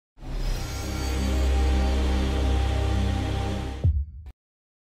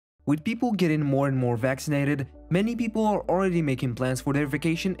With people getting more and more vaccinated, many people are already making plans for their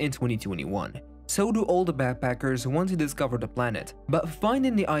vacation in 2021. So do all the backpackers who want to discover the planet. But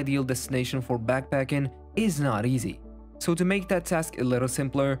finding the ideal destination for backpacking is not easy. So to make that task a little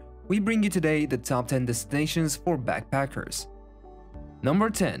simpler, we bring you today the top 10 destinations for backpackers.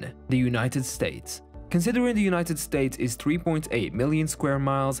 Number 10. The United States. Considering the United States is 3.8 million square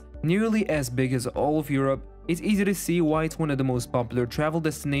miles, nearly as big as all of Europe, it's easy to see why it's one of the most popular travel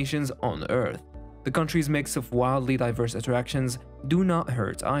destinations on Earth. The country's mix of wildly diverse attractions do not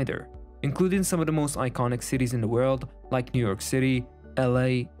hurt either, including some of the most iconic cities in the world like New York City,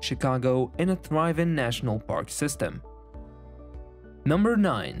 LA, Chicago, and a thriving national park system. Number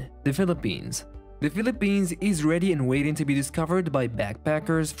 9. The Philippines. The Philippines is ready and waiting to be discovered by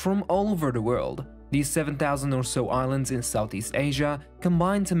backpackers from all over the world. These 7,000 or so islands in Southeast Asia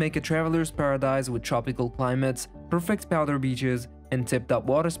combine to make a traveler's paradise with tropical climates, perfect powder beaches, and tip-top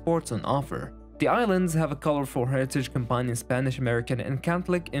water sports on offer. The islands have a colorful heritage combining Spanish American and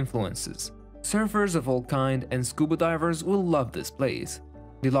Catholic influences. Surfers of all kinds and scuba divers will love this place.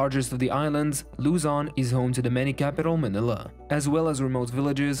 The largest of the islands, Luzon, is home to the mini capital Manila, as well as remote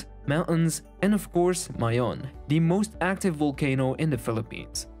villages, mountains, and of course Mayon, the most active volcano in the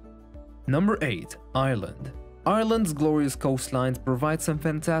Philippines. Number 8. Ireland. Ireland's glorious coastlines provide some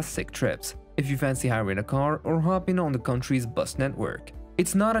fantastic trips if you fancy hiring a car or hopping on the country's bus network.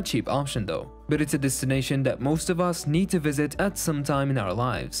 It's not a cheap option though, but it's a destination that most of us need to visit at some time in our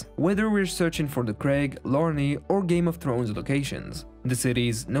lives, whether we're searching for the Craig, Lorne, or Game of Thrones locations. The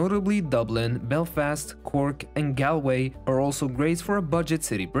cities, notably Dublin, Belfast, Cork, and Galway, are also great for a budget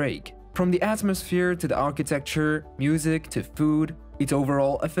city break. From the atmosphere to the architecture, music to food, it's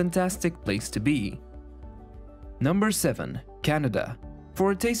overall a fantastic place to be. Number 7. Canada.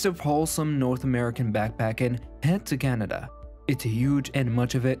 For a taste of wholesome North American backpacking, head to Canada. It's huge and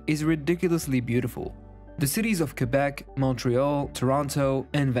much of it is ridiculously beautiful. The cities of Quebec, Montreal, Toronto,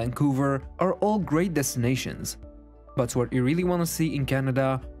 and Vancouver are all great destinations. But what you really want to see in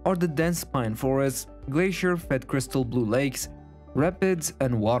Canada are the dense pine forests, glacier-fed crystal blue lakes, rapids,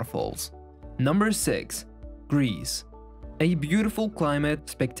 and waterfalls. Number 6. Greece. A beautiful climate,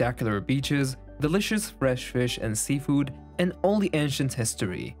 spectacular beaches, delicious fresh fish and seafood, and all the ancient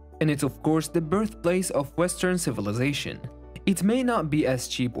history. And it's of course the birthplace of Western civilization. It may not be as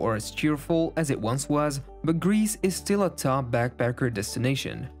cheap or as cheerful as it once was, but Greece is still a top backpacker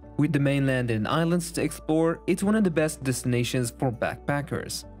destination. With the mainland and islands to explore, it's one of the best destinations for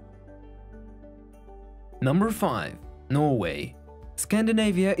backpackers. Number 5. Norway.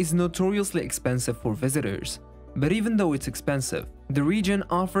 Scandinavia is notoriously expensive for visitors. But even though it's expensive, the region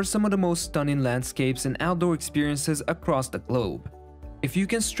offers some of the most stunning landscapes and outdoor experiences across the globe. If you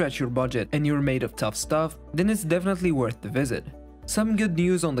can stretch your budget and you're made of tough stuff, then it's definitely worth the visit. Some good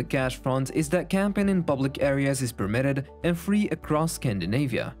news on the cash front is that camping in public areas is permitted and free across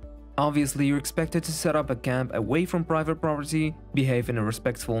Scandinavia. Obviously, you're expected to set up a camp away from private property, behave in a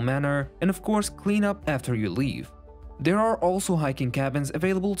respectful manner, and of course clean up after you leave. There are also hiking cabins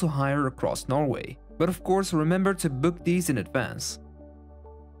available to hire across Norway, but of course remember to book these in advance.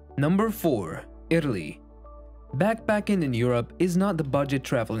 Number 4. Italy. Backpacking in Europe is not the budget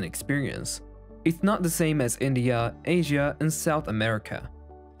traveling experience. It's not the same as India, Asia, and South America.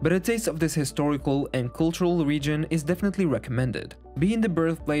 But a taste of this historical and cultural region is definitely recommended. Being the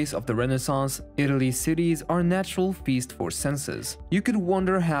birthplace of the Renaissance, Italy's cities are a natural feast for senses. You could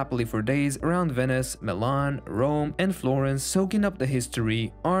wander happily for days around Venice, Milan, Rome, and Florence, soaking up the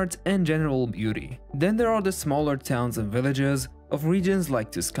history, art, and general beauty. Then there are the smaller towns and villages of regions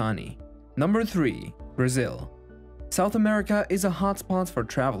like Tuscany. Number 3. Brazil. South America is a hotspot for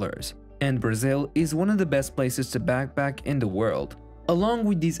travelers, and Brazil is one of the best places to backpack in the world. Along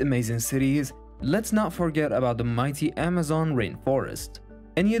with these amazing cities, let's not forget about the mighty Amazon rainforest.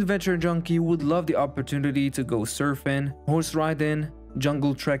 Any adventure junkie would love the opportunity to go surfing, horse riding,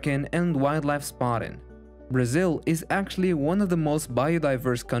 jungle trekking, and wildlife spotting. Brazil is actually one of the most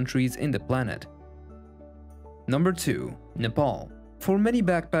biodiverse countries in the planet. Number 2. Nepal. For many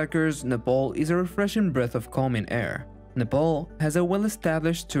backpackers, Nepal is a refreshing breath of calming air. Nepal has a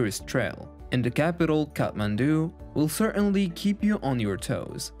well-established tourist trail, and the capital, Kathmandu, will certainly keep you on your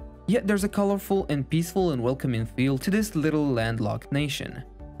toes. Yet there's a colorful and peaceful and welcoming feel to this little landlocked nation,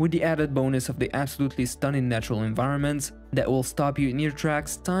 with the added bonus of the absolutely stunning natural environments that will stop you in your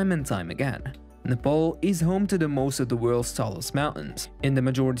tracks time and time again. Nepal is home to the most of the world's tallest mountains, and the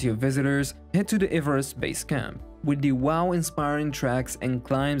majority of visitors head to the Everest base camp, with the wow-inspiring tracks and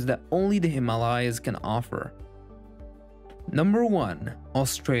climbs that only the Himalayas can offer. Number 1.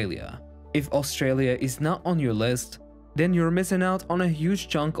 Australia. If Australia is not on your list, then you're missing out on a huge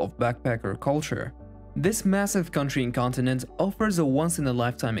chunk of backpacker culture. This massive country and continent offers a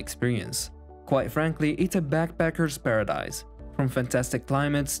once-in-a-lifetime experience. Quite frankly, it's a backpacker's paradise. From fantastic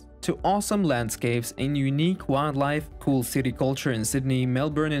climates to awesome landscapes and unique wildlife, cool city culture in Sydney,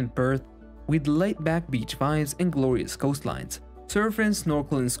 Melbourne and Perth, with laid-back beach vibes and glorious coastlines. Surfing,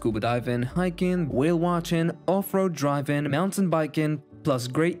 snorkeling, scuba diving, hiking, whale watching, off-road driving, mountain biking, plus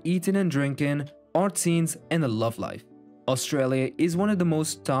great eating and drinking, art scenes, and a love life. Australia is one of the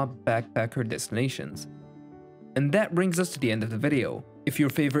most top backpacker destinations. And that brings us to the end of the video. If your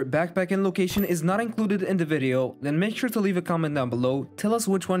favorite backpacking location is not included in the video, then make sure to leave a comment down below, tell us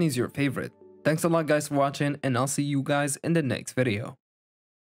which one is your favorite. Thanks a lot guys for watching, and I'll see you guys in the next video.